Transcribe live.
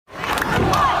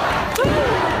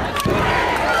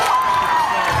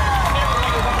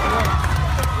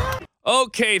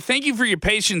Okay, thank you for your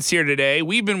patience here today.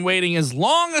 We've been waiting as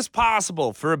long as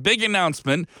possible for a big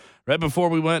announcement right before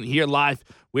we went here live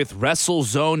with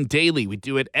WrestleZone Daily. We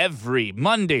do it every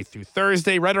Monday through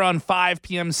Thursday, right around 5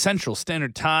 p.m. Central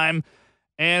Standard Time.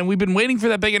 And we've been waiting for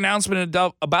that big announcement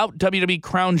about WWE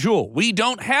Crown Jewel. We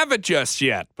don't have it just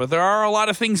yet, but there are a lot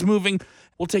of things moving.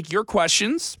 We'll take your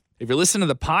questions. If you're listening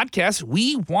to the podcast,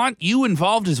 we want you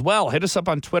involved as well. Hit us up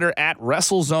on Twitter at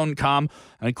WrestleZone.com.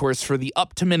 And, of course, for the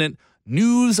up-to-minute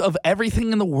news of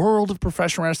everything in the world of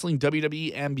professional wrestling,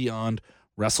 WWE and beyond,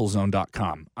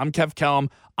 WrestleZone.com. I'm Kev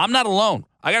Kellam. I'm not alone.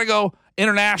 I got to go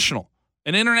international.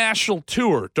 An international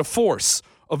tour de force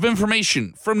of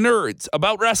information from nerds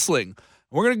about wrestling.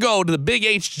 We're going to go to the big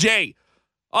HJ.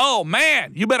 Oh,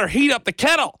 man, you better heat up the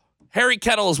kettle. Harry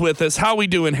Kettle is with us. How we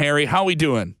doing, Harry? How we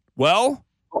doing? Well?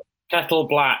 Kettle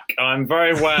Black. I'm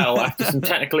very well. After some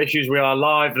technical issues, we are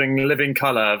live and in living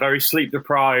colour. Very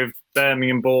sleep-deprived,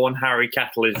 Birmingham-born Harry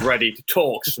Kettle is ready to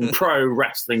talk some pro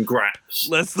wrestling graps.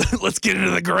 Let's get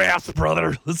into the graps,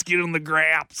 brother. Let's get into the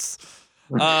graps.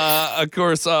 Of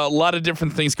course, a lot of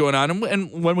different things going on,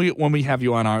 and when we have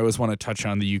you on, I always want to touch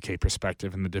on the UK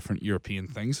perspective and the different European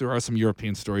things. There are some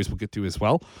European stories we'll get to as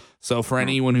well. So for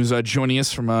anyone who's joining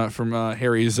us from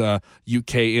Harry's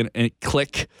UK and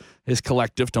clique, his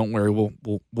collective, don't worry,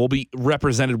 we'll be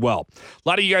represented well. A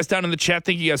lot of you guys down in the chat,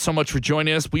 thank you guys so much for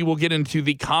joining us. We will get into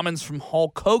the comments from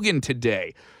Hulk Hogan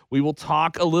today. We will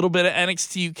talk a little bit of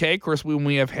NXT UK, of course, when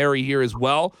we have Harry here as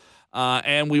well.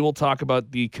 And we will talk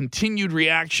about the continued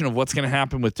reaction of what's going to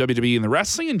happen with WWE and the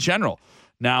wrestling in general.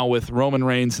 Now with Roman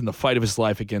Reigns in the fight of his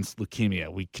life against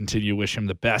leukemia. We continue to wish him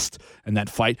the best in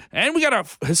that fight. And we got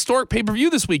a historic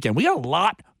pay-per-view this weekend. We got a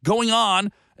lot going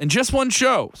on in just one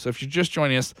show. So if you're just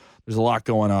joining us, there's a lot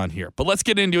going on here. But let's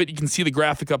get into it. You can see the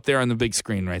graphic up there on the big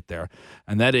screen right there.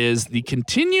 And that is the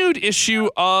continued issue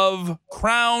of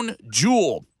Crown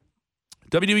Jewel.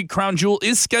 WWE Crown Jewel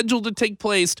is scheduled to take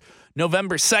place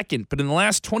November 2nd, but in the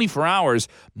last 24 hours,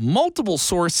 multiple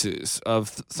sources,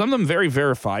 of some of them very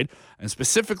verified, and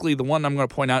specifically the one I'm going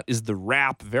to point out is The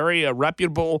Wrap, very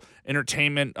reputable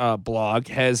entertainment blog,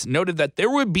 has noted that there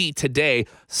would be today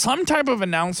some type of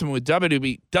announcement with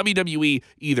WWE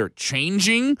either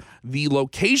changing the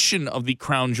location of the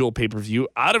Crown Jewel pay-per-view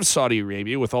out of Saudi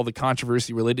Arabia with all the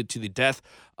controversy related to the death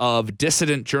of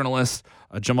dissident journalist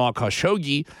Jamal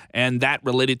Khashoggi, and that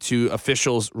related to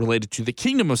officials related to the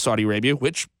Kingdom of Saudi Arabia,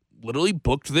 which literally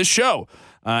booked this show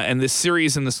and this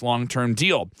series and this long-term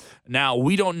deal. Now,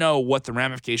 we don't know what the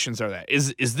ramifications are of that.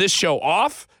 Is this show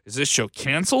off? Is this show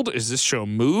canceled? Is this show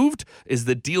moved? Is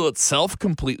the deal itself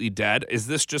completely dead? Is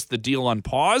this just the deal on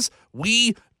pause?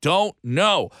 We don't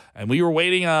know. And we were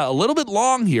waiting a little bit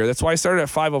long here. That's why I started at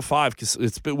 5:05, because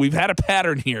we've had a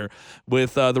pattern here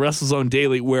with the WrestleZone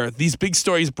Daily where these big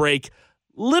stories break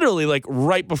literally like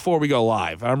right before we go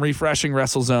live. I'm refreshing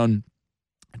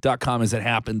WrestleZone.com as it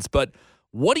happens. But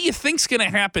what do you think's going to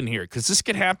happen here? Because this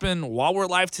could happen while we're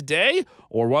live today,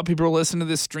 or while people are listening to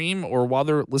this stream, or while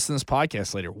they're listening to this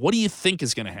podcast later. What do you think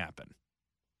is going to happen?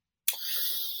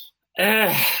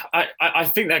 I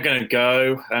think they're going to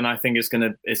go, and I think it's going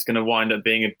to wind up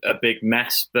being a big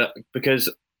mess. But because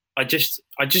it's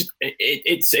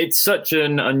such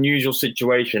an unusual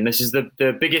situation. This is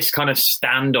the biggest kind of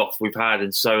standoff we've had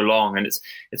in so long, and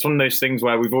it's one of those things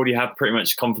where we've already had pretty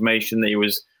much confirmation that he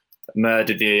was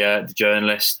murdered, the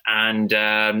journalist, and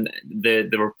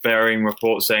the varying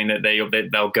reports saying that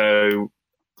they'll go,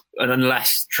 and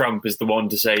unless Trump is the one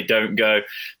to say don't go,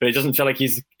 but it doesn't feel like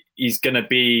he's going to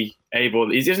be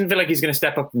able. He doesn't feel like he's going to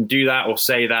step up and do that or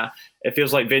say that. It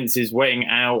feels like Vince is waiting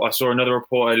out. I saw another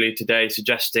report earlier today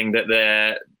suggesting that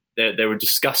they were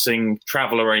discussing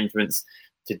travel arrangements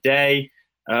today,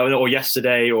 or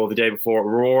yesterday, or the day before at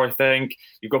Raw. I think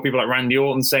you've got people like Randy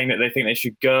Orton saying that they think they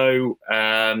should go.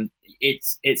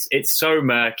 It's so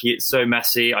murky. It's so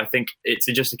messy. I think it's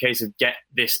just a case of get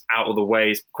this out of the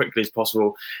way as quickly as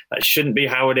possible. That shouldn't be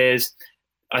how it is.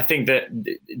 I think that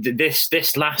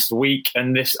this last week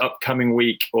and this upcoming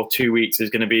week or 2 weeks is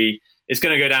going to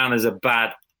go down as a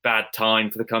bad time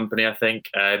for the company. I think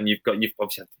you've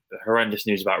obviously had the horrendous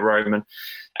news about Roman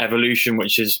Evolution,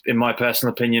 which has, in my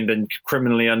personal opinion, been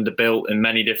criminally underbuilt in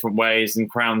many different ways, and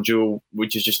Crown Jewel,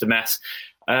 which is just a mess.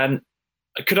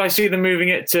 Could I see them moving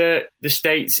it to the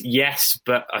States? Yes,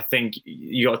 but I think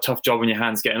you got a tough job on your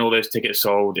hands getting all those tickets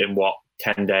sold in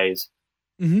 10 days.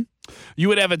 Mm-hmm. You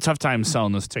would have a tough time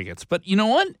selling those tickets. But you know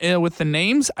what? With the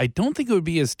names, I don't think it would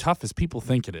be as tough as people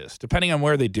think it is, depending on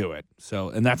where they do it. So,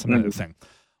 and that's another thing.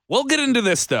 We'll get into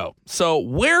this, though. So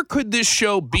where could this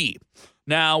show be?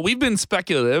 Now, we've been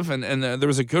speculative, and there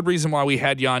was a good reason why we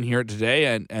had you on here today,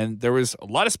 and there was a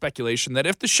lot of speculation that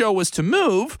if the show was to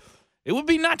move, it would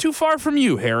be not too far from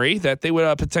you, Harry, that they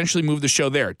would potentially move the show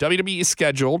there. WWE is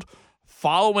scheduled,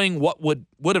 following what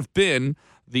would have been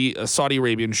the Saudi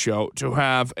Arabian show, to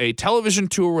have a television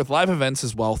tour with live events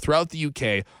as well throughout the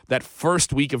UK that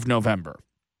first week of November.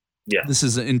 Yeah. This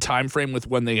is in time frame with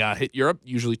when they hit Europe,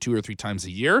 usually 2 or 3 times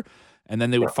a year, and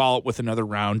then they would follow up with another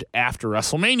round after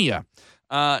WrestleMania.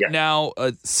 Now,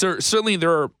 certainly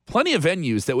there are plenty of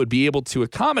venues that would be able to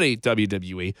accommodate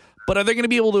WWE, but are they going to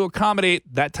be able to accommodate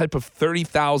that type of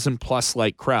 30,000 plus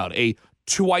like crowd, a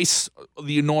twice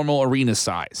the normal arena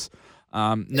size?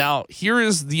 Now, here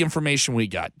is the information we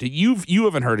got. You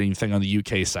haven't heard anything on the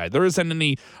UK side. There isn't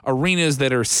any arenas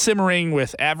that are simmering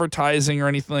with advertising or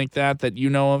anything like that you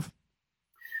know of?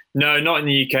 No, not in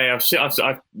the UK.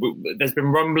 There's been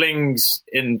rumblings.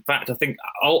 In fact, I think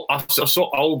I saw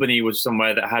Albany was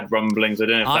somewhere that had rumblings. I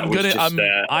don't know if that was just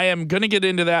there. I am going to get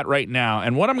into that right now.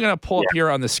 And what I'm going to pull up here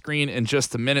on the screen in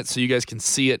just a minute so you guys can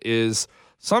see it is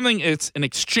something. It's an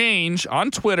exchange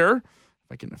on Twitter.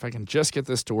 If I can just get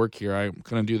this to work here, I'm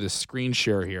going to do this screen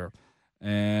share here.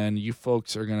 And you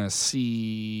folks are going to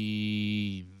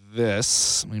see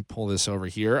this. Let me pull this over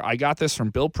here. I got this from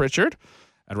Bill Pritchard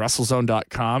at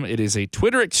WrestleZone.com. It is a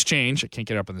Twitter exchange. I can't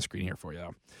get it up on the screen here for you,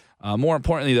 though. More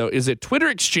importantly, though, is a Twitter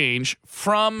exchange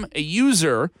from a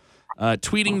user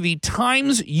tweeting the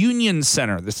Times Union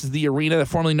Center. This is the arena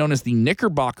formerly known as the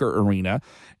Knickerbocker Arena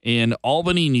in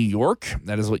Albany, New York.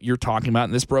 That is what you're talking about.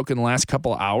 And this broke in the last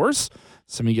couple of hours.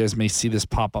 Some of you guys may see this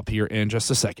pop up here in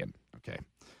just a second. Okay.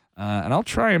 And I'll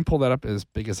try and pull that up as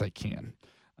big as I can.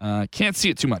 Can't see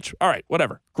it too much. All right,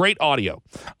 whatever. Great audio.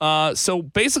 So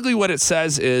basically what it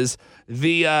says is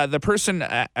the person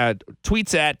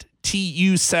tweets at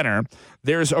TU Center,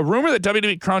 there's a rumor that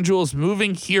WWE Crown Jewel is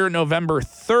moving here November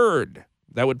 3rd.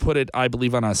 That would put it, I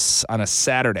believe, on a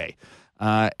Saturday.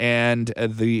 And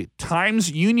the Times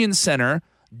Union Center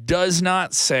does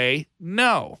not say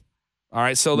no. All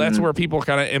right, so that's where people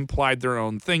kind of implied their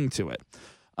own thing to it.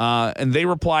 And they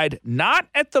replied, not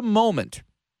at the moment, !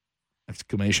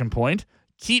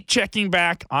 Keep checking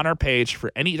back on our page for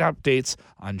any updates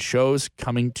on shows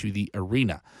coming to the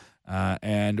arena.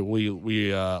 And we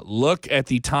look at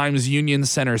the Times Union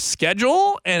Center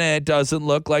schedule, and it doesn't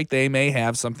look like they may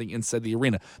have something inside the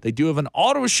arena. They do have an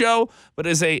auto show, but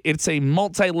it's a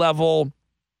multi-level.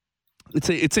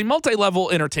 It's a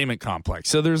multi-level entertainment complex,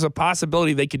 so there's a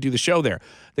possibility they could do the show there.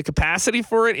 The capacity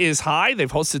for it is high. They've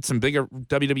hosted some bigger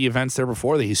WWE events there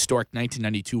before. The historic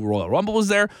 1992 Royal Rumble was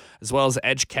there, as well as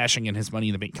Edge cashing in his Money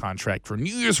in the Bank contract for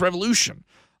New Year's Revolution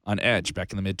on Edge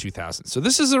back in the mid-2000s. So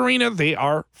this is an arena they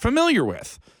are familiar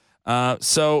with.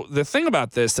 So the thing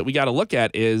about this that we got to look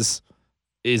at is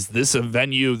this a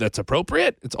venue that's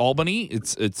appropriate? It's Albany.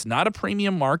 It's not a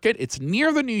premium market. It's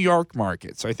near the New York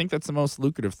market. So I think that's the most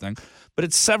lucrative thing. But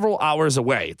it's several hours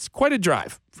away. It's quite a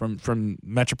drive from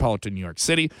metropolitan New York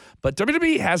City. But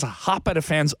WWE has a hotbed of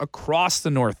fans across the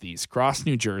Northeast, across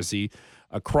New Jersey,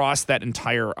 across that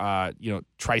entire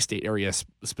tri-state area,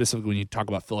 specifically when you talk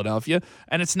about Philadelphia.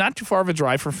 And it's not too far of a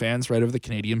drive for fans right over the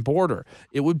Canadian border.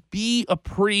 It would be a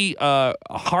pretty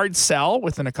hard sell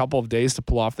within a couple of days to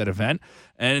pull off that event.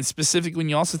 And specifically when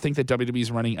you also think that WWE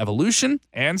is running Evolution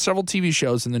and several TV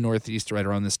shows in the Northeast right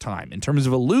around this time. In terms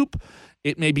of a loop,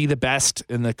 it may be the best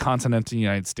in the continental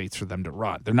United States for them to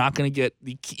run. They're not going to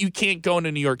you can't go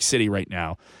into New York City right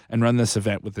now and run this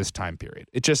event with this time period.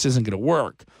 It just isn't going to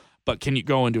work. But can you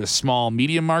go into a small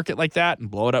medium market like that and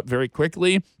blow it up very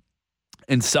quickly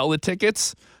and sell the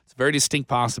tickets? It's a very distinct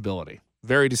possibility.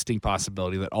 Very distinct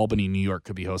possibility that Albany, New York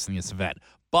could be hosting this event.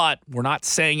 But we're not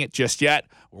saying it just yet.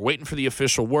 We're waiting for the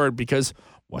official word because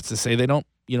what's to say they don't,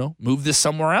 move this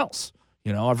somewhere else?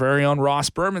 Our very own Ross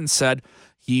Berman said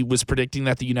he was predicting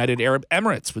that the United Arab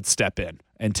Emirates would step in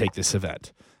and take this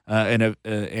event. And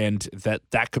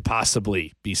that could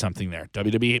possibly be something there.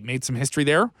 WWE made some history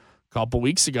there. Couple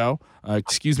weeks ago,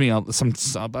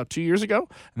 about 2 years ago,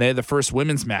 and they had the first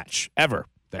women's match ever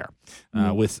there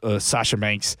with Sasha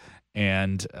Banks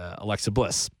and Alexa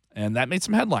Bliss, and that made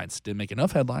some headlines. Didn't make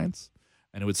enough headlines,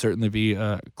 and it would certainly be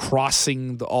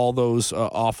crossing all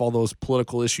those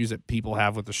political issues that people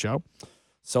have with the show.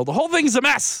 So the whole thing's a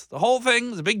mess. The whole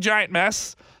thing's a big giant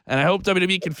mess, and I hope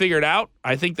WWE can figure it out.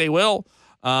 I think they will.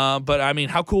 But I mean,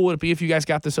 how cool would it be if you guys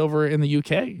got this over in the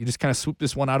UK? You just kind of swoop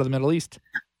this one out of the Middle East.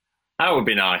 That would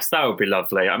be nice. That would be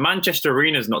lovely. Manchester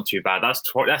Arena's not too bad. That's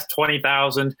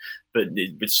 20,000, but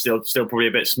it's still probably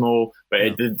a bit small.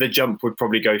 But the jump would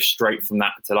probably go straight from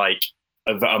that to like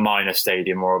a minor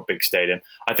stadium or a big stadium.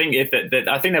 I think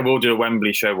they will do a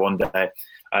Wembley show one day.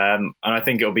 And I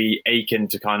think it'll be akin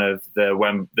to kind of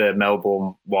the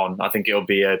Melbourne one. I think it'll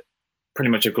be pretty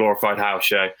much a glorified house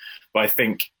show. But I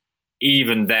think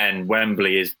even then,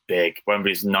 Wembley is big.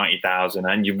 Wembley's 90,000,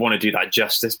 and you want to do that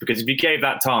justice, because if you gave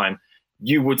that time,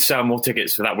 you would sell more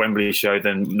tickets for that Wembley show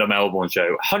than the Melbourne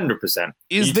show, 100%.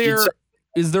 Is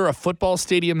there a football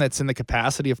stadium that's in the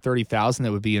capacity of 30,000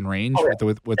 that would be in range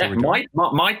with what they were doing?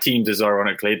 My team does,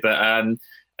 ironically, but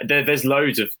there's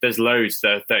loads that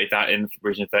are 30,000 in the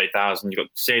region of 30,000. You've got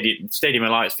Stadium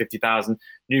of Lights 50,000,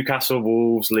 Newcastle,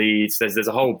 Wolves, Leeds. There's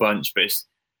a whole bunch, but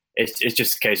it's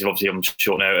just a case of obviously on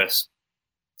short notice,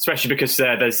 especially because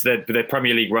there's the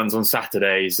Premier League runs on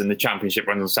Saturdays and the Championship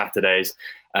runs on Saturdays,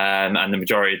 and the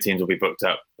majority of teams will be booked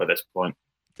up by this point.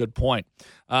 Good point.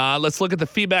 Let's look at the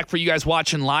feedback for you guys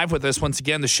watching live with us. Once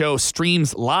again, the show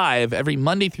streams live every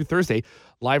Monday through Thursday,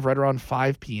 live right around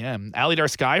 5 p.m. Allie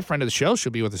Darsky, friend of the show,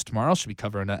 she'll be with us tomorrow. She'll be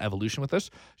covering Evolution with us.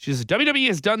 She says, WWE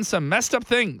has done some messed up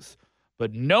things,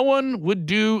 but no one would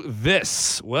do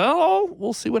this. Well,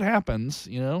 we'll see what happens.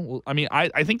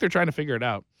 I think they're trying to figure it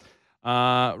out.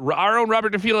 Our own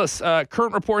Robert DeFilis,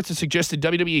 current reports have suggested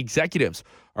WWE executives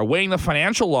are weighing the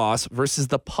financial loss versus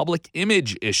the public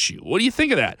image issue. What do you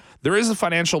think of that? There is a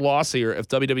financial loss here if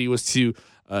WWE was to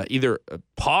either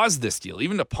pause this deal,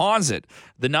 even to pause it.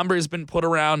 The number has been put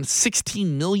around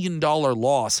 $16 million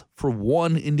loss for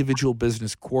one individual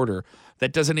business quarter.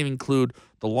 That doesn't even include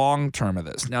the long term of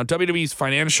this. Now, WWE's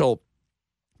financial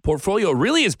portfolio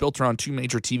really is built around two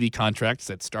major TV contracts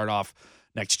that start off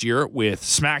next year, with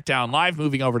Smackdown Live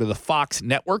moving over to the Fox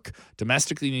network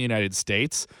domestically in the United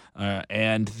States,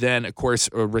 and then, of course,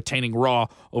 retaining Raw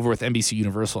over with NBC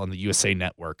Universal on the USA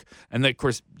Network. And then, of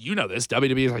course, you know this,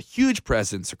 WWE has a huge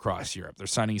presence across Europe. They're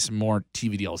signing some more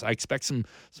TV deals. I expect some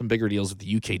bigger deals with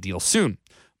the UK deal soon.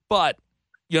 But,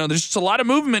 there's just a lot of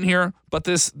movement here, but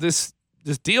this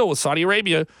deal with Saudi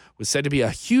Arabia was said to be a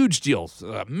huge deal,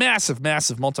 a massive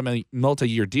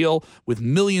multi-year deal with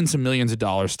millions and millions of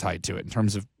dollars tied to it in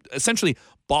terms of essentially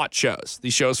bought shows.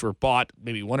 These shows were bought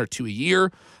maybe one or two a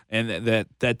year, and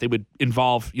that they would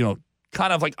involve,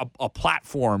 kind of like a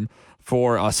platform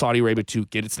for Saudi Arabia to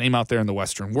get its name out there in the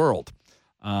Western world.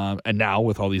 And now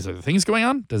with all these other things going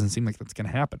on, doesn't seem like that's going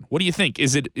to happen. What do you think?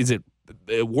 Is it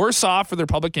worse off for their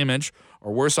public image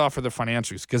or worse off for their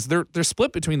financials? Because they're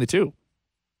split between the two.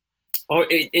 Oh,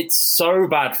 it's so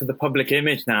bad for the public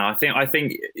image now. I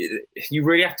think you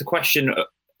really have to question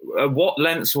what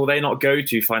lengths will they not go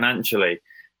to financially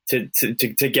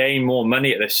to gain more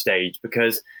money at this stage,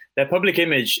 because their public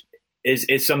image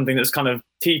is something that's kind of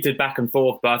teetered back and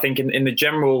forth. But I think in the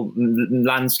general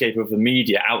landscape of the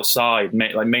media outside,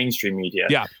 like mainstream media,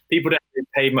 people don't really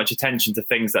pay much attention to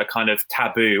things that are kind of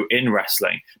taboo in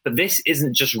wrestling. But this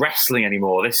isn't just wrestling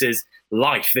anymore. This is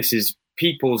life. This is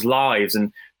people's lives,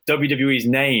 and WWE's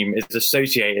name is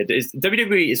associated.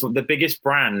 WWE is the biggest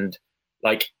brand,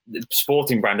 like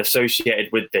sporting brand, associated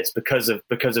with this because of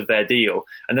their deal.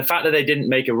 And the fact that they didn't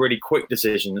make a really quick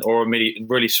decision or a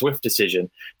really swift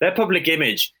decision, their public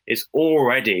image is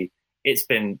already it's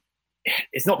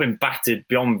not been battered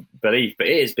beyond belief, but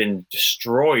it has been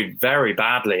destroyed very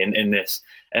badly in this.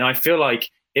 And I feel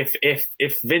like if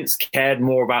Vince cared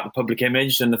more about the public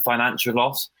image than the financial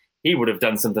loss, he would have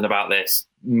done something about this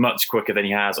much quicker than he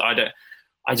has.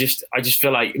 I just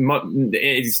feel like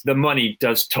the money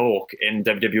does talk in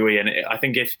WWE, and I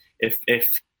think if this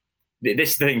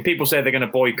is the thing, people say they're going to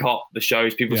boycott the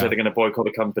shows, people say they're going to boycott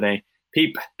the company.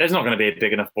 There's not going to be a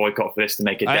big enough boycott for this to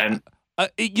make a dent.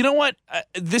 You know what?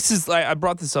 I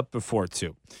brought this up before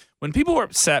too. When people were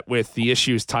upset with the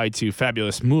issues tied to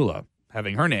Fabulous Moolah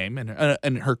having her name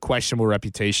and her questionable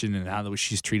reputation and how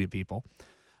she's treated people.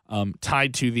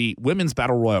 Tied to the Women's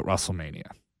Battle Royal at WrestleMania,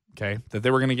 okay? That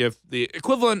they were going to give the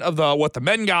equivalent of what the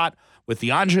men got with the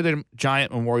Andre the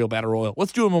Giant Memorial Battle Royal.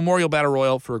 Let's do a Memorial Battle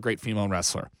Royal for a great female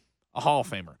wrestler, a Hall of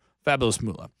Famer, Fabulous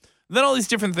Moolah. Then all these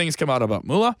different things come out about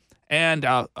Moolah, and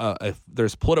if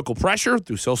there's political pressure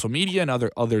through social media and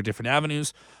other different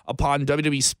avenues upon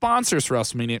WWE sponsors for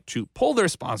WrestleMania to pull their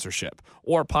sponsorship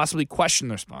or possibly question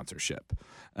their sponsorship.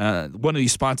 One of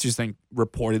these sponsors then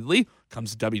reportedly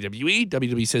comes to WWE.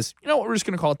 WWE says, you know what, we're just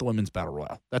going to call it the Women's Battle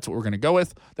Royal. That's what we're going to go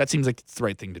with. That seems like it's the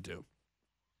right thing to do.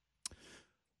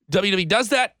 WWE does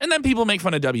that, and then people make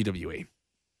fun of WWE.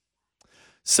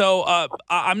 So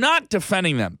I'm not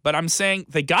defending them, but I'm saying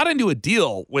they got into a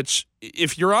deal, which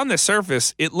if you're on the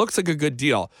surface, it looks like a good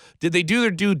deal. Did they do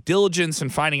their due diligence in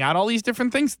finding out all these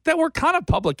different things that were kind of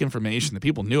public information that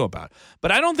people knew about?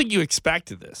 But I don't think you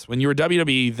expected this when you were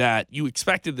WWE, that you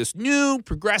expected this new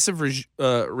progressive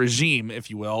regime, if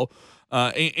you will,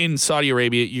 in Saudi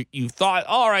Arabia, you thought,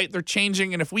 all right, they're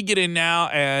changing, and if we get in now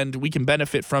and we can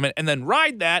benefit from it and then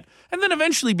ride that and then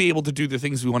eventually be able to do the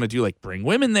things we want to do, like bring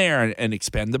women there and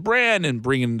expand the brand and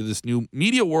bring it into this new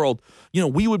media world,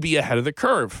 we would be ahead of the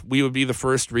curve. We would be the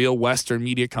first real Western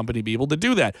media company to be able to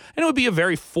do that. And it would be a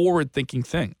very forward-thinking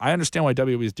thing. I understand why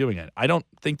WWE is doing it. I don't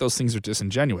think those things are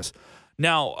disingenuous.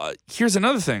 Now, here's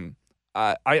another thing.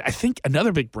 I think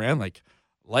another big brand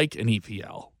like an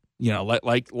EPL,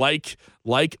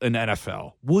 like an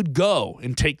NFL would go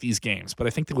and take these games, but I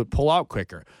think they would pull out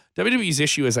quicker. WWE's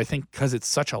issue is, I think, because it's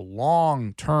such a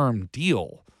long-term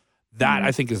deal, that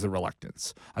I think is the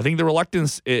reluctance. I think the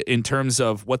reluctance in terms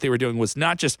of what they were doing was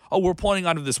not just, we're pulling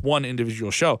out of this one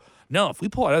individual show. No, if we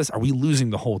pull out of this, are we losing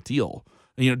the whole deal?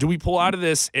 Do we pull out of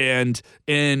this and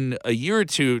in a year or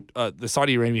two, the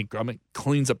Saudi Arabian government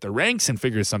cleans up their ranks and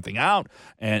figures something out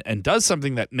and does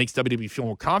something that makes WWE feel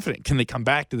more confident? Can they come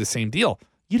back to the same deal?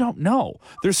 You don't know.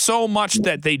 There's so much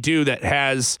that they do that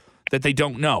they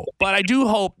don't know. But I do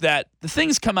hope that the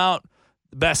things come out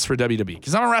the best for WWE,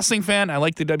 because I'm a wrestling fan. I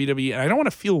like the WWE, and I don't want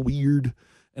to feel weird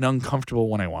and uncomfortable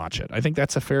when I watch it. I think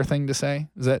that's a fair thing to say.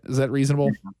 Is that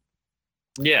reasonable?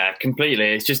 Yeah,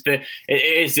 completely. It's just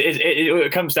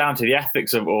it comes down to the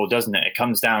ethics of it all, doesn't it? It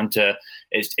comes down to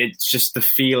it's just the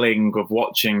feeling of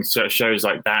watching sort of shows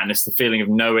like that, and it's the feeling of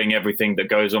knowing everything that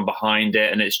goes on behind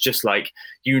it, and it's just like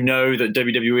that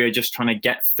WWE are just trying to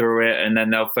get through it, and then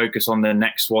they'll focus on the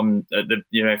next one at the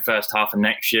first half of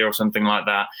next year or something like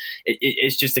that.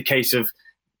 It's just a case of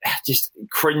just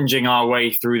cringing our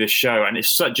way through the show, and it's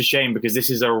such a shame because this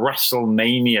is a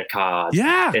WrestleMania card.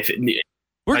 Yeah.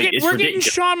 We're getting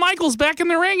Shawn Michaels back in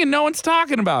the ring and no one's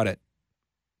talking about it.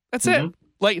 That's it.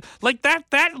 Like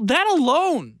that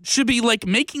alone should be like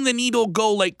making the needle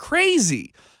go like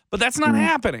crazy, but that's not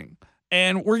happening.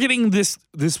 And we're getting this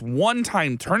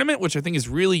one-time tournament, which I think is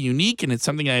really unique, and it's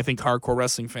something I think hardcore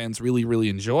wrestling fans really, really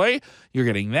enjoy. You're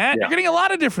getting that. Yeah. You're getting a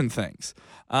lot of different things,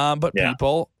 but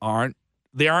people aren't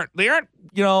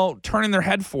turning their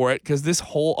head for it because this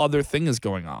whole other thing is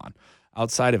going on.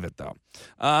 Outside of it, though.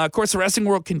 Of course, the wrestling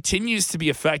world continues to be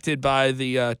affected by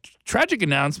the tragic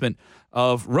announcement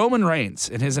of Roman Reigns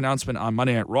and his announcement on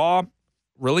Monday Night Raw,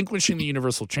 relinquishing the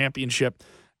Universal Championship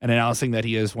and announcing that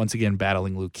he is once again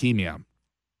battling leukemia.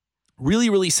 Really,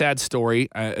 really sad story,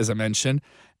 as I mentioned.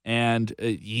 And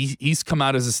he's come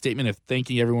out as a statement of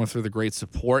thanking everyone for the great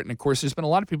support. And, of course, there's been a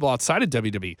lot of people outside of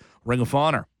WWE, Ring of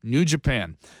Honor, New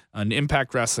Japan, and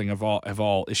Impact Wrestling have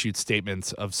all issued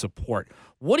statements of support.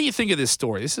 What do you think of this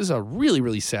story? This is a really,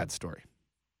 really sad story.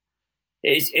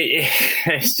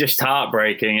 It's just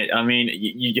heartbreaking. I mean,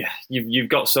 you've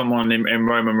got someone in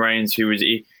Roman Reigns who is...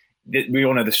 We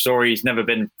all know the story. He's never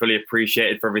been fully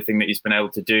appreciated for everything that he's been able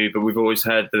to do, but we've always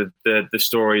heard the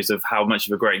stories of how much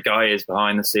of a great guy he is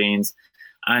behind the scenes.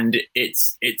 And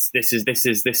this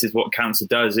is what cancer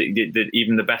does.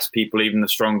 Even the best people, even the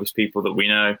strongest people that we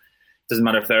know, doesn't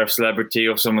matter if they're a celebrity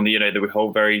or someone that we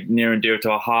hold very near and dear to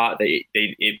our heart.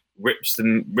 It rips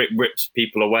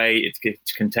people away. It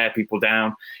can tear people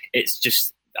down. It's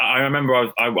just. I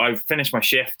remember I finished my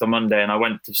shift on Monday and I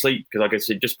went to sleep because I guess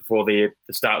just before the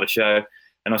start of the show,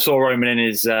 and I saw Roman in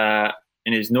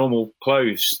his normal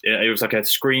clothes. It was like a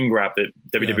screen grab that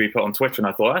WWE put on Twitter, and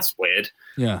I thought that's weird.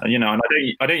 Yeah, and, and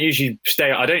I don't usually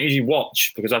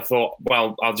watch because I thought,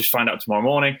 well, I'll just find out tomorrow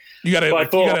morning. You got it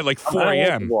like 4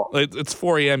 a.m. It's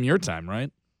 4 a.m. your time, right?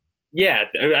 Yeah,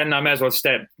 and I may as well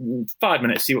stay 5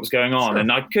 minutes, see what's going on. Sure. And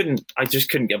I just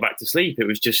couldn't get back to sleep. It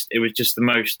was just the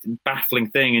most baffling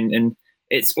thing. And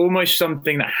it's almost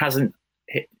something that hasn't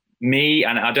hit me.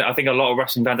 And I think a lot of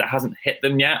wrestling fans, that hasn't hit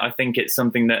them yet. I think it's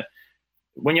something that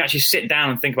when you actually sit down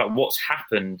and think about what's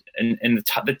happened and the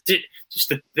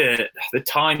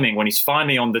timing when he's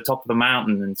finally on the top of the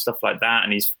mountain and stuff like that.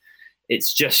 And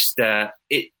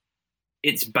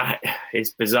it's back.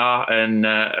 It's bizarre, and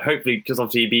hopefully, because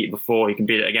obviously he beat it before, he can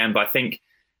beat it again. But I think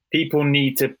people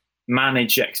need to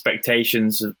manage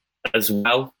expectations as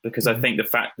well, because I think the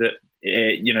fact that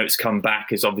it's come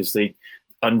back is obviously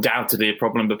undoubtedly a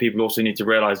problem. But people also need to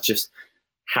realize just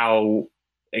how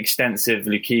extensive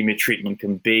leukemia treatment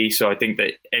can be. So I think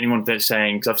that anyone that's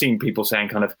saying, because I've seen people saying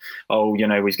kind of,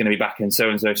 he's going to be back in so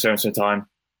and so time.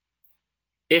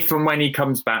 If and when he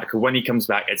comes back,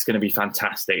 it's going to be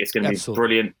fantastic. It's going to be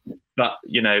brilliant. But,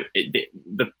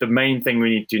 the main thing we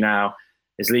need to do now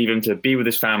is leave him to be with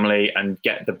his family and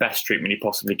get the best treatment he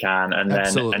possibly can. And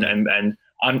then, and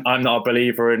I'm not a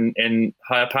believer in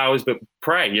higher powers, but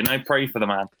pray for the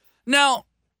man. Now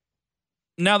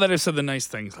that I've said the nice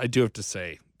things, I do have to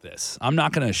say this. I'm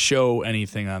not going to show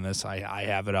anything on this. I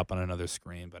have it up on another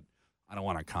screen, but I don't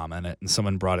want to comment it. And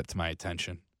someone brought it to my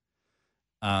attention.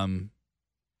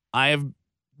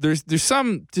 There's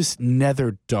some just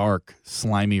nether dark,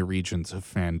 slimy regions of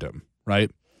fandom,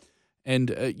 right?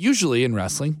 And usually in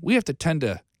wrestling, we have to tend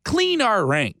to clean our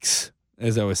ranks,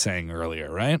 as I was saying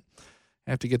earlier, right?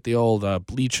 Have to get the old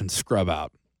bleach and scrub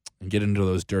out and get into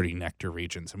those dirty nectar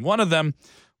regions. And one of them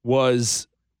was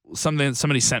something that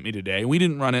somebody sent me today. We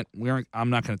didn't run it. I'm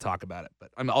not going to talk about it,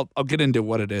 but I'll get into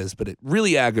what it is. But it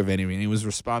really aggravated me. And it was a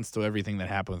response to everything that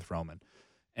happened with Roman.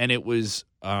 And it was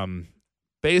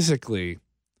basically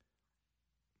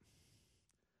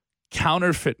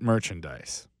counterfeit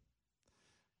merchandise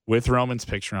with Roman's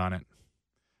picture on it,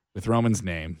 with Roman's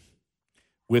name,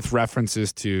 with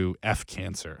references to F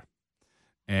cancer,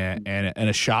 and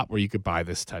a shop where you could buy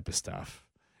this type of stuff,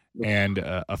 and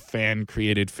a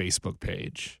fan-created Facebook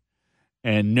page,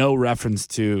 and no reference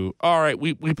to, all right,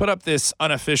 we put up this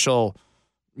unofficial,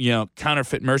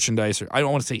 counterfeit merchandise, or I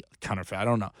don't want to say counterfeit, I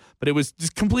don't know, but it was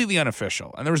just completely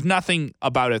unofficial, and there was nothing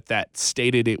about it that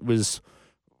stated it was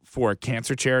for a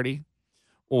cancer charity,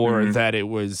 or that it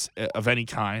was of any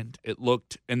kind. It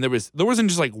looked, and there wasn't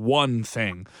just like one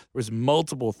thing. There was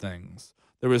multiple things.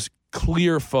 There was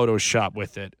clear Photoshop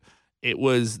with it. It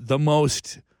was the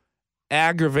most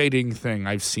aggravating thing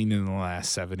I've seen in the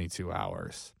last 72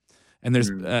 hours. And there's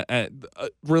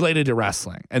related to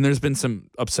wrestling. And there's been some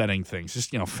upsetting things.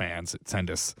 Just, fans that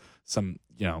send us some,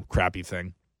 crappy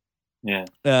thing. Yeah.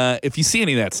 If you see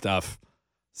any of that stuff,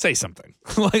 say something.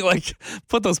 like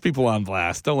put those people on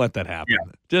blast. Don't let that happen.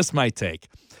 Yeah. Just my take.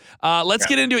 Let's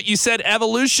get into it. You said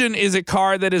Evolution is a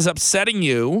card that is upsetting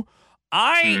you.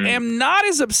 I am not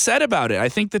as upset about it. I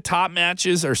think the top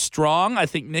matches are strong. I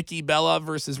think Nikki Bella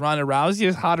versus Ronda Rousey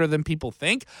is hotter than people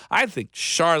think. I think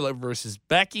Charlotte versus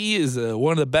Becky is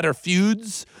one of the better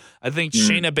feuds. I think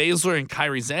Shayna Baszler and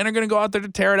Kairi Sane are going to go out there to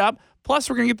tear it up. Plus,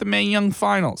 we're going to get the Mae Young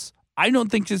finals. I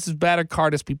don't think this is as bad a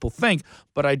card as people think,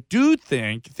 but I do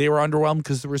think they were underwhelmed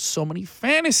because there were so many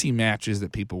fantasy matches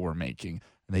that people were making,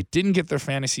 and they didn't get their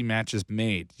fantasy matches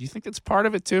made. Do you think that's part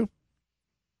of it too?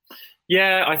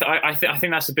 Yeah, I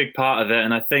think that's a big part of it,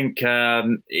 and I think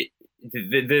the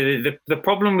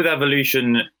problem with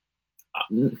Evolution,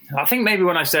 I think maybe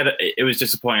when I said it was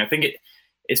disappointing, I think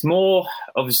it's more,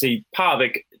 obviously part of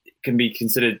it can be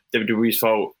considered WWE's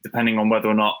fault depending on whether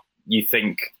or not you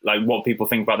think like what people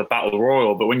think about the Battle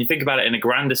Royal, but when you think about it in a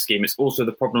grander scheme, it's also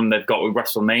the problem they've got with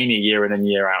WrestleMania year in and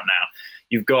year out now.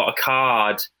 You've got a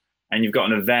card and you've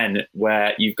got an event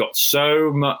where you've got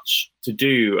so much to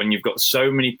do and you've got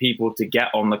so many people to get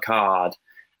on the card,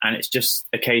 and it's just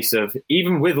a case of,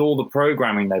 even with all the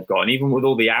programming they've got and even with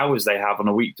all the hours they have on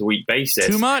a week-to-week basis,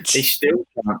 too much. They still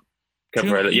can't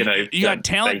cover it. You got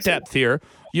talent depth here.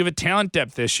 You have a talent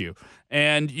depth issue.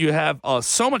 And you have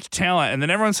so much talent, and then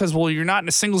everyone says, well, you're not in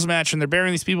a singles match, and they're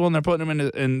burying these people, and they're putting them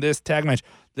in this tag match.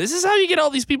 This is how you get all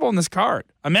these people on this card.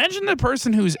 Imagine the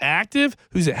person who's active,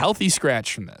 who's a healthy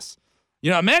scratch from this.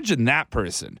 Imagine that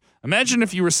person. Imagine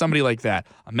if you were somebody like that.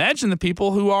 Imagine the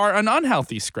people who are an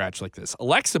unhealthy scratch like this.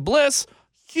 Alexa Bliss,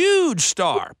 huge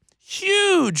star.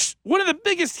 Huge. One of the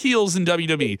biggest heels in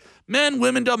WWE. Men,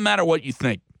 women, doesn't matter what you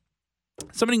think.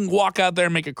 Somebody can walk out there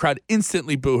and make a crowd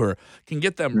instantly boo her. Can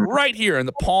get them right here in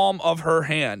the palm of her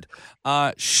hand.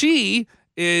 She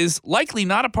is likely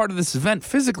not a part of this event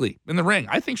physically in the ring.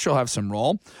 I think she'll have some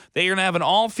role. They are going to have an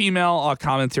all-female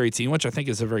commentary team, which I think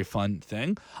is a very fun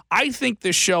thing. I think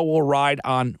this show will ride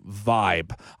on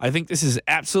vibe. I think this is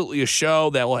absolutely a show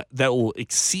that will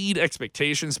exceed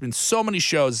expectations. There's been so many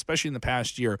shows, especially in the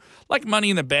past year, like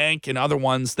Money in the Bank and other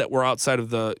ones that were outside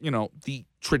of the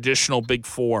traditional Big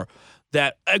Four,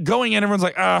 that going in, everyone's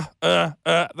like,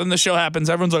 then the show happens.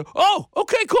 Everyone's like, oh,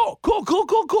 okay,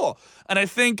 cool. And I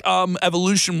think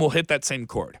Evolution will hit that same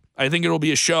chord. I think it'll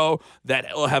be a show that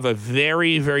will have a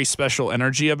very, very special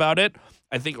energy about it.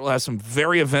 I think we'll have some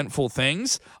very eventful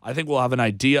things. I think we'll have an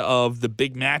idea of the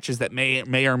big matches that may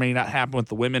or may not happen with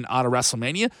the women out of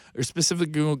WrestleMania, or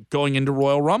specifically going into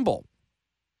Royal Rumble.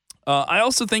 I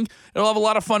also think it'll have a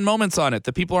lot of fun moments on it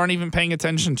that people aren't even paying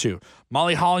attention to.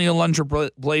 Molly Holly and Alundra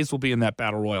Blaze will be in that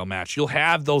Battle Royal match. You'll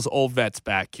have those old vets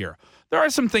back here. There are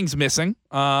some things missing,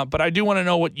 but I do want to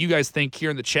know what you guys think here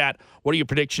in the chat. What are your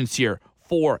predictions here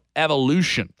for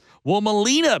Evolution? Will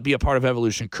Melina be a part of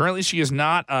Evolution? Currently, she is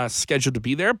not scheduled to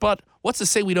be there, but what's to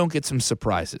say we don't get some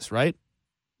surprises, right?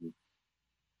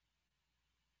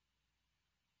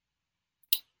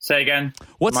 Say again.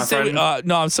 What's to say?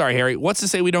 No, I'm sorry, Harry. What's to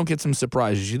say we don't get some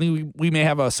surprises? You think we may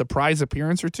have a surprise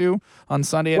appearance or two on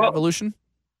Sunday at Evolution?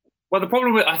 Well,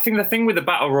 I think the thing with the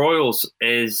Battle Royals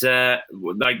is, because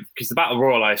the Battle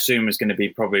Royal, I assume, is going to be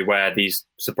probably where these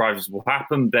surprises will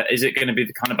happen. But is it going to be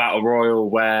the kind of Battle Royal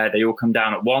where they all come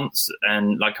down at once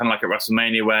and kind of like at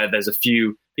WrestleMania, where there's a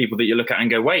few people that you look at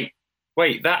and go, wait,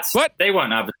 that's what? They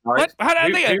won't advertise. What?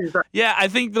 I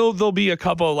think there'll be a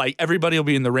couple, like everybody will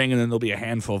be in the ring, and then there'll be a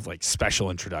handful of like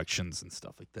special introductions and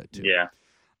stuff like that too. Yeah.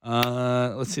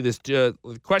 Let's see this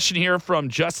question here from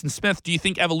Justin Smith. Do you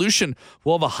think Evolution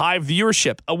will have a high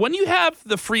viewership? When you have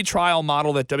the free trial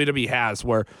model that WWE has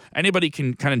where anybody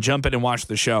can kind of jump in and watch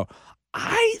the show,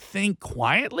 I think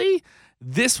quietly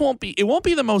it won't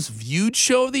be the most viewed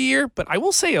show of the year, but I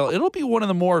will say it'll be one of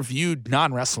the more viewed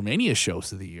non-WrestleMania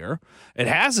shows of the year. It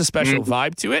has a special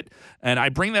vibe to it, and I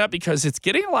bring that up because it's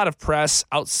getting a lot of press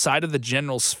outside of the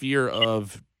general sphere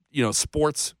of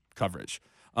sports coverage.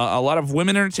 A lot of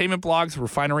women entertainment blogs,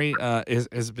 Refinery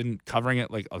has been covering it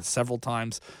several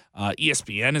times.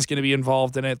 ESPN is going to be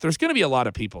involved in it. There's going to be a lot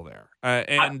of people there.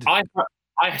 And I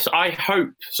hope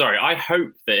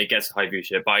that it gets a high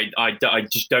viewership. I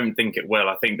just don't think it will.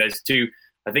 I think there's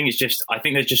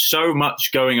so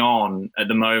much going on at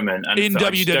the moment, and in WWE.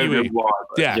 I just don't know why,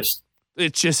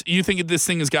 it's just you think this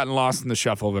thing has gotten lost in the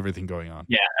shuffle of everything going on.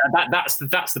 Yeah, that's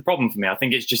the problem for me. I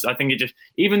think it just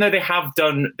even though they have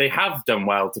done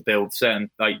well to build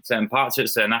certain parts of it,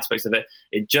 certain aspects of it,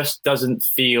 it just doesn't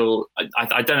feel.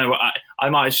 I don't know. I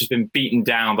might have just been beaten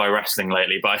down by wrestling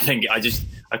lately, but I think I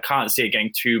can't see it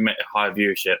getting too high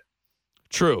viewership.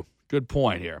 True. Good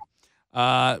point here.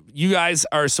 You guys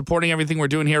are supporting everything we're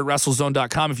doing here at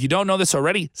WrestleZone.com. If you don't know this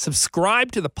already,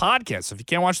 subscribe to the podcast. So if you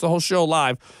can't watch the whole show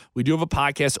live, we do have a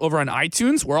podcast over on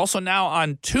iTunes. We're also now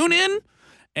on TuneIn,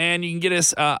 and you can get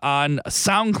us on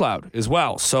SoundCloud as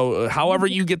well. So however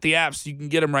you get the apps, you can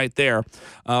get them right there.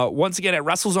 Once again, at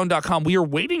WrestleZone.com, we are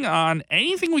waiting on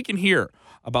anything we can hear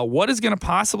about what is going to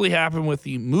possibly happen with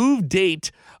the move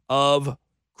date of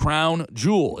Crown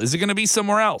Jewel. Is it going to be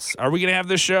somewhere else? Are we going to have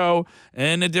this show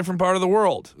in a different part of the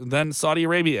world than Saudi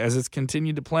Arabia as it's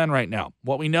continued to plan right now?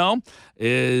 What we know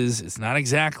is it's not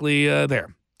exactly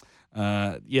there.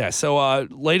 So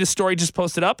latest story just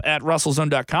posted up at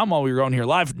WrestleZone.com while we were on here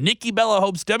live. Nikki Bella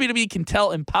hopes WWE can tell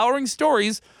empowering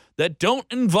stories that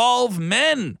don't involve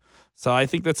men. So I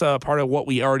think that's a part of what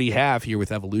we already have here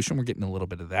with Evolution. We're getting a little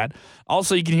bit of that.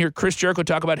 Also, you can hear Chris Jericho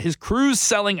talk about his cruise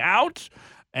selling out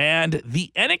and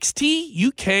the NXT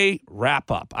UK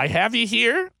wrap-up. I have you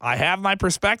here. I have my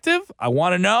perspective. I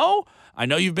want to know. I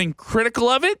know you've been critical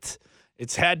of it.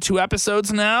 It's had 2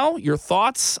 episodes now. Your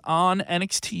thoughts on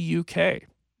NXT UK?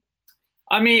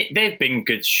 I mean, they've been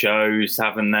good shows,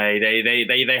 haven't they?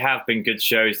 They have been good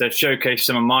shows. They've showcased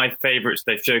some of my favorites.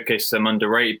 They've showcased some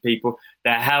underrated people.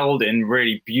 They're held in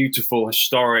really beautiful,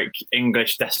 historic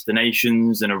English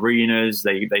destinations and arenas.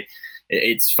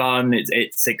 It's fun.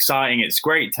 It's exciting. It's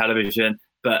great television.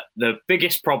 But the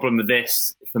biggest problem with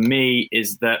this, for me,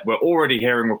 is that we're already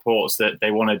hearing reports that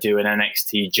they want to do an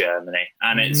NXT Germany.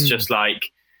 And it's just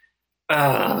like,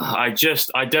 I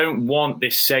don't want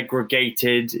this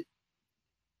segregated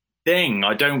thing.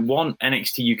 I don't want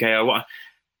NXT UK.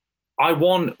 I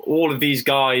want all of these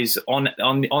guys on the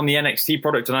NXT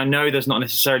product, and I know there's not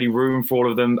necessarily room for all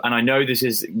of them. And I know this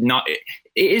is not.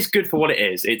 It is good for what it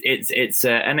is. It's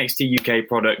an NXT UK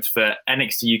product for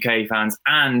NXT UK fans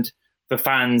and for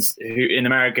fans who in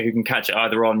America who can catch it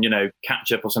either on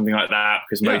catch up or something like that,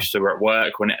 because most are at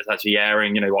work when it's actually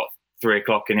airing.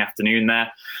 3:00 in the afternoon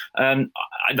there.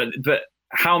 But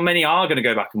how many are going to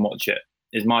go back and watch it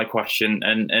is my question,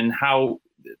 and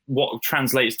what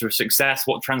translates to a success,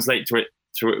 what translates to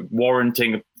it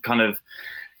warranting kind of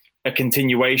a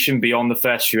continuation beyond the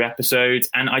first few episodes.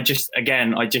 And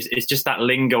it's just that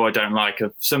lingo I don't like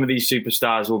of some of these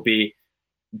superstars will be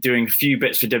doing a few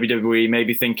bits for WWE,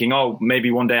 maybe thinking,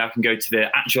 maybe one day I can go to the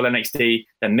actual NXT,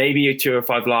 then maybe a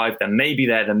 205 Live, then maybe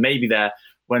there.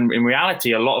 When in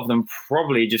reality, a lot of them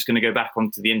probably just going to go back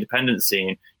onto the independent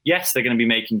scene. Yes, they're going to be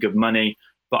making good money,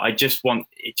 but I just want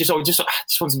a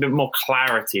bit more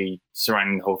clarity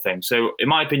surrounding the whole thing. So, in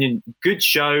my opinion, good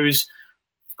shows,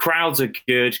 crowds are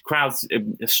good, crowds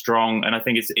are strong, and I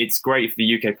think it's great for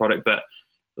the UK product. But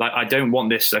I don't want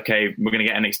this. Okay, we're going to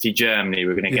get NXT Germany,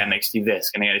 we're going to get NXT this,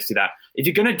 going to get NXT that. If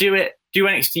you're going to do it, do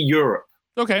NXT Europe.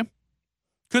 Okay.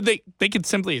 Could they could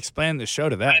simply expand the show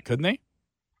to that, couldn't they?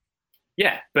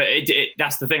 Yeah, but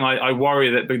that's the thing. I worry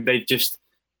that they just.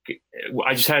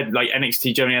 I just heard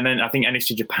NXT Germany, and then I think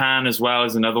NXT Japan as well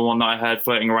is another one that I heard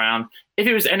floating around. If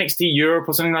it was NXT Europe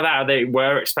or something like that, or they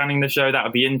were expanding the show, that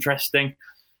would be interesting.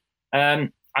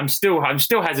 I'm still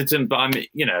hesitant, but I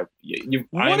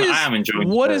am enjoying.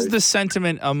 What is the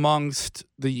sentiment amongst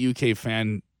the UK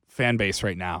fan fan base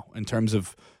right now in terms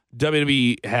of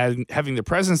WWE having the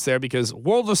presence there, because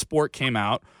World of Sport came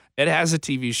out. It has a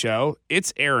TV show.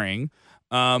 It's airing.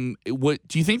 What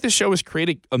do you think the show was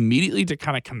created immediately to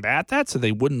kind of combat that, so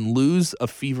they wouldn't lose a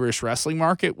feverish wrestling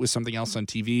market with something else on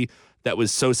TV that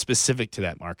was so specific to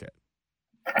that market?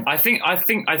 I think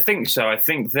so. I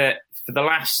think that for the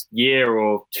last year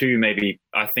or two, maybe,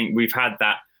 I think we've had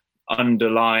that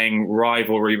underlying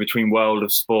rivalry between World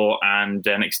of Sport and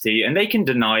NXT, and they can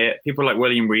deny it. People like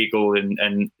William Regal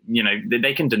and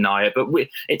they can deny it, but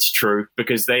it's true,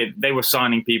 because they were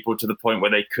signing people to the point where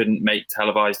they couldn't make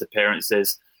televised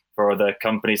appearances for other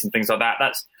companies and things like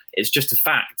that. It's just a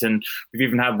fact. And we've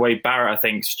even had Wade Barrett, I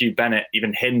think Stu Bennett,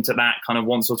 even hint at that kind of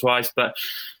once or twice. But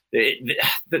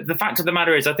the fact of the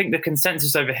matter is, I think the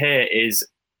consensus over here is,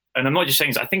 and I'm not just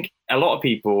saying this, I think a lot of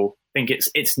people think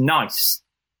it's nice.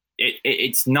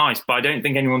 It's nice, but I don't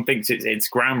think anyone thinks it's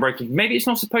groundbreaking. Maybe it's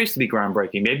not supposed to be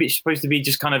groundbreaking. Maybe it's supposed to be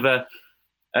just kind of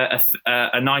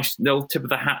a nice little tip of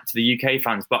the hat to the UK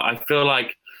fans. But I feel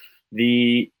like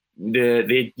the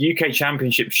UK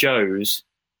Championship shows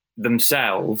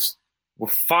themselves were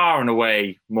far and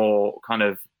away more kind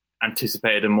of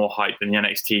anticipated and more hyped than the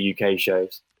NXT UK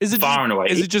shows. Is it far and away?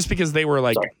 Is it just because they were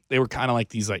kind of like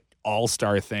these like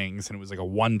all-star things, and it was like a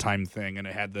one-time thing, and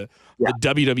it had the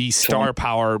WWE star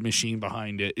power machine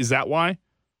behind it? Is that why?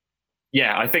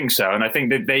 Yeah, I think so, and I think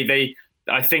that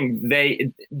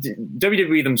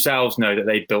WWE themselves know that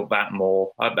they built that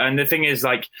more. And the thing is,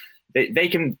 like, they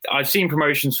can. I've seen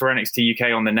promotions for NXT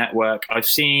UK on the network. I've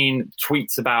seen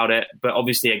tweets about it, but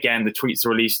obviously, again, the tweets are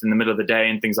released in the middle of the day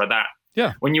and things like that.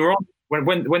 Yeah, when you're on.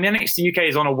 When the NXT UK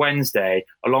is on a Wednesday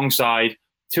alongside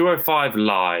 205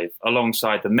 Live,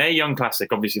 alongside the Mae Young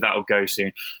Classic, obviously that'll go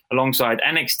soon, alongside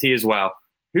NXT as well,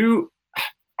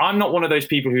 I'm not one of those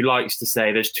people who likes to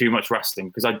say there's too much wrestling,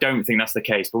 because I don't think that's the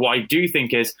case. But what I do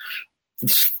think is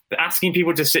asking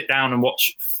people to sit down and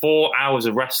watch 4 hours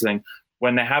of wrestling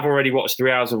when they have already watched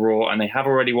 3 hours of Raw and they have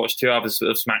already watched 2 hours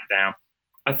of SmackDown.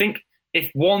 I think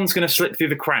if one's going to slip through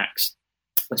the cracks,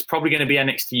 it's probably going to be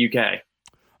NXT UK.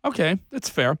 Okay, that's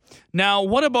fair. Now,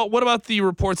 what about the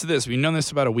reports of this? We've known this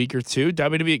about a week or two.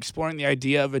 WWE exploring the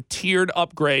idea of a tiered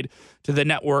upgrade to the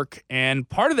network, and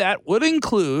part of that would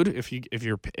include, if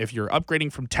you're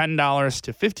upgrading from $10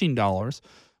 to $15,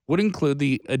 would include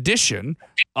the addition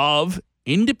of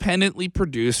independently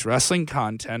produced wrestling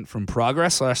content from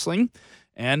Progress Wrestling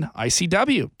and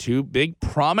ICW, two big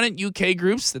prominent UK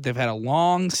groups that they've had a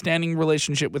long-standing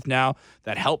relationship with now,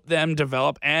 that help them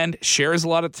develop and shares a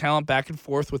lot of talent back and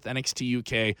forth with NXT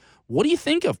UK. What do you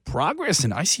think of Progress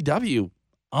and ICW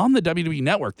on the WWE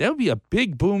Network? That would be a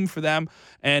big boom for them.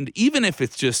 And even if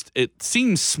it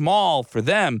seems small for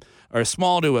them, or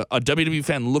small to a WWE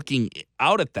fan looking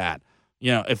out at that,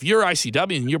 if you're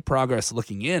ICW and you're Progress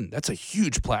looking in, that's a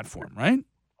huge platform, right?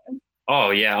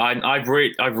 Oh yeah, I've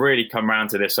really come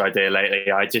around to this idea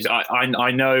lately. I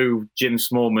know Jim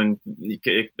Smallman.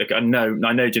 I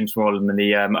know Jim Smallman,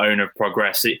 the owner of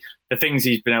Progress. The things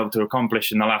he's been able to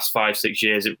accomplish in the last 5-6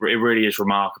 years, it really is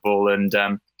remarkable. And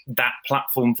that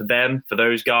platform for them, for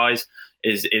those guys,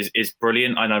 is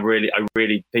brilliant. And I really,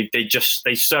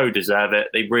 they so deserve it.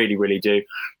 They really, really do.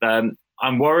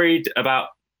 I'm worried about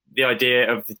the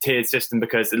idea of the tiered system,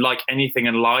 because, like anything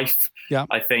in life,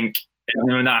 I think,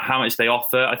 no matter how much they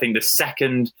offer, I think the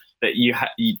second that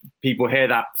people hear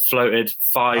that floated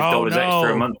 $5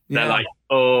 extra a month, they're like,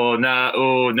 oh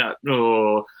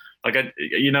no, like, and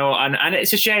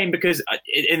it's a shame, because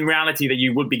in reality that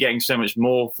you would be getting so much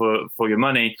more for your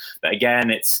money. But again,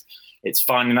 it's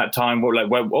finding that time where, like,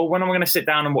 when am I going to sit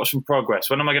down and watch some Progress?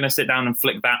 When am I going to sit down and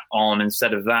flick that on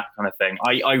instead of that kind of thing?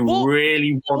 I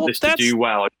really want this to do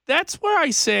well. That's where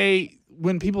I say,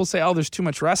 when people say, "Oh, there's too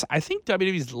much wrestling," I think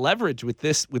WWE's leverage with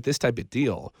this type of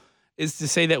deal is to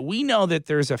say that we know that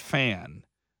there's a fan,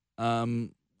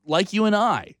 like you and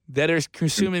I, that is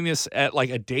consuming this at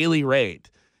like a daily rate,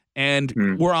 and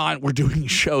we're doing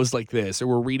shows like this, or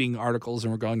we're reading articles,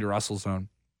 and we're going to WrestleZone,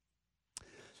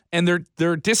 and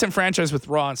they're disenfranchised with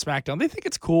Raw and SmackDown. They think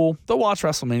it's cool. They'll watch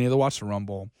WrestleMania. They'll watch the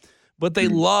Rumble. But they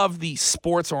love the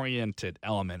sports-oriented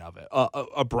element of it,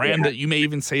 a brand that you may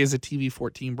even say is a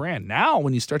TV-14 brand. Now,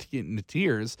 when you start to get into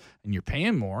tiers and you're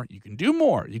paying more, you can do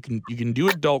more. You can do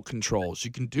adult controls. You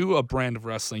can do a brand of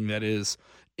wrestling that is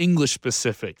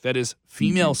English-specific, that is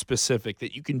female-specific,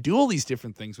 that you can do all these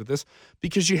different things with this,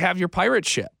 because you have your pirate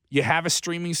ship. You have a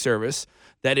streaming service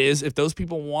that is, if those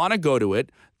people want to go to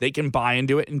it, they can buy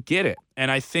into it and get it. And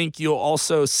I think you'll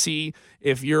also see,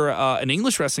 if you're an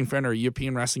English wrestling fan or a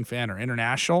European wrestling fan or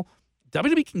international,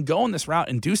 WWE can go on this route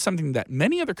and do something that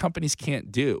many other companies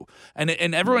can't do. And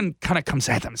everyone kind of comes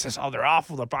at them and says, oh, they're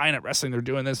awful, they're buying at wrestling, they're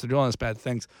doing this, they're doing all these bad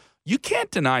things. You can't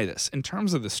deny this in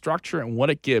terms of the structure and what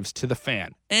it gives to the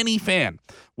fan, any fan,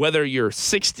 whether you're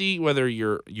 60, whether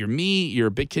you're me, you're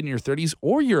a big kid in your 30s,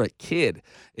 or you're a kid.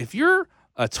 If you're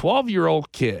a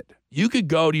 12-year-old kid, you could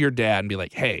go to your dad and be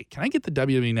like, hey, can I get the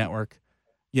WWE Network?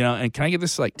 You know, and can I get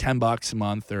this like $10 a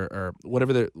month or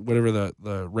whatever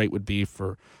the rate would be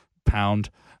for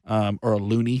pound or a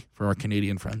loonie for our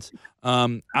Canadian friends?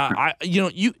 That's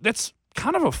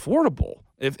kind of affordable.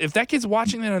 If that kid's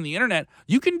watching that on the internet,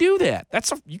 you can do that.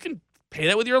 You can pay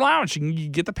that with your allowance. You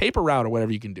can get the paper route or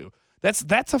whatever you can do. That's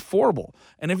affordable.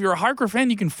 And if you're a hardcore fan,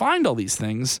 you can find all these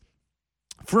things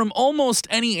from almost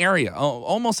any area,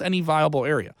 almost any viable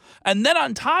area. And then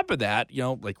on top of that,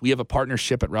 like we have a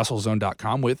partnership at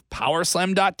WrestleZone.com with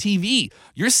PowerSlam.tv.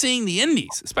 You're seeing the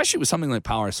indies, especially with something like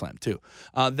PowerSlam too,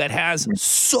 that has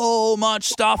so much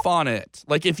stuff on it.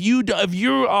 Like if you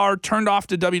are turned off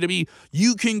to WWE,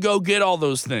 you can go get all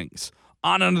those things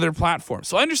on another platform.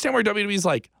 So I understand where WWE's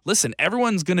like, listen,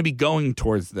 everyone's going to be going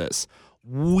towards this.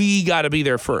 We got to be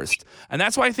there first. And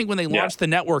that's why I think when they launched the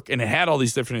network and it had all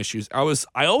these different issues,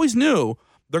 I always knew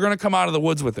they're going to come out of the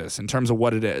woods with this in terms of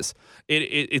what it is.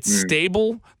 It's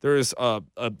stable. There's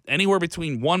anywhere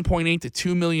between 1.8 to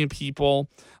 2 million people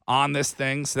on this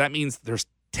thing. So that means there's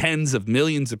tens of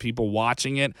millions of people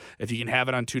watching it if you can have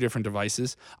it on 2 different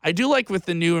devices. I do like with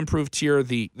the new improved tier,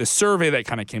 the survey that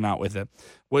kind of came out with it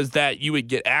was that you would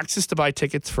get access to buy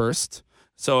tickets first.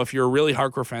 So if you're a really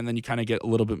hardcore fan, then you kind of get a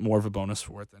little bit more of a bonus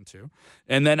for it then too.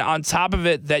 And then on top of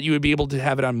it, that you would be able to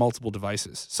have it on multiple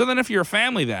devices. So then if you're a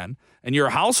family then, and you're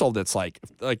a household that's like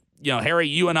Harry,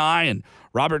 you and I and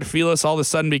Robert DeFelice all of a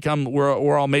sudden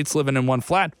we're all mates living in one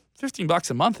flat,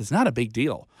 $15 a month is not a big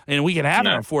deal. And we can have it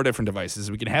on 4 different devices.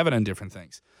 We can have it on different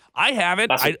things. I have it.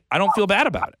 I don't feel bad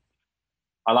about it.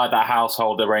 I like that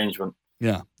household arrangement.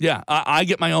 Yeah. I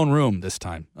get my own room this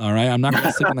time. All right. I'm not going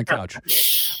to sleep on the couch.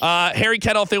 Harry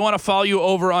Kettle, if they want to follow you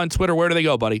over on Twitter, where do they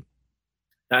go, buddy?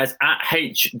 That is at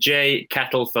HJ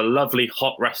Kettle for lovely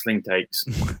hot wrestling takes.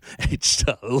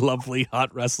 Lovely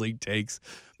hot wrestling takes.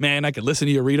 Man, I could listen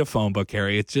to you read a phone book,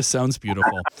 Harry. It just sounds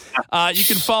beautiful. You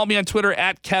can follow me on Twitter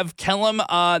at Kev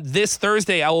Kellam. This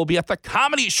Thursday, I will be at the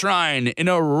Comedy Shrine in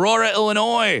Aurora,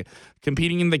 Illinois,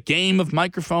 competing in the game of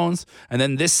microphones. And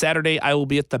then this Saturday, I will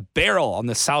be at the Barrel on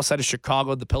the south side of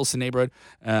Chicago, the Pilsen neighborhood,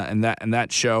 and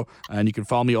that show. And you can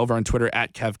follow me over on Twitter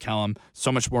at Kev Kellam.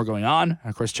 So much more going on. And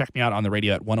of course, check me out on the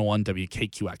radio at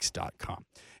 101WKQX.com.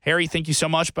 Harry, thank you so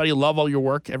much, buddy. Love all your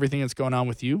work, everything that's going on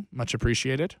with you. Much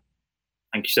appreciated.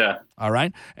 Thank you, sir. All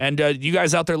right. And you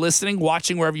guys out there listening,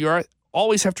 watching, wherever you are,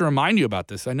 always have to remind you about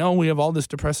this. I know we have all this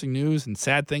depressing news and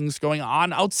sad things going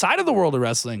on outside of the world of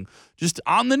wrestling, just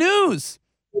on the news.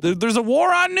 There's a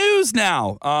war on news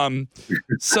now.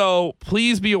 So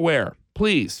please be aware.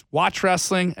 Please watch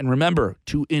wrestling and remember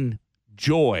to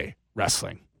enjoy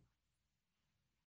wrestling.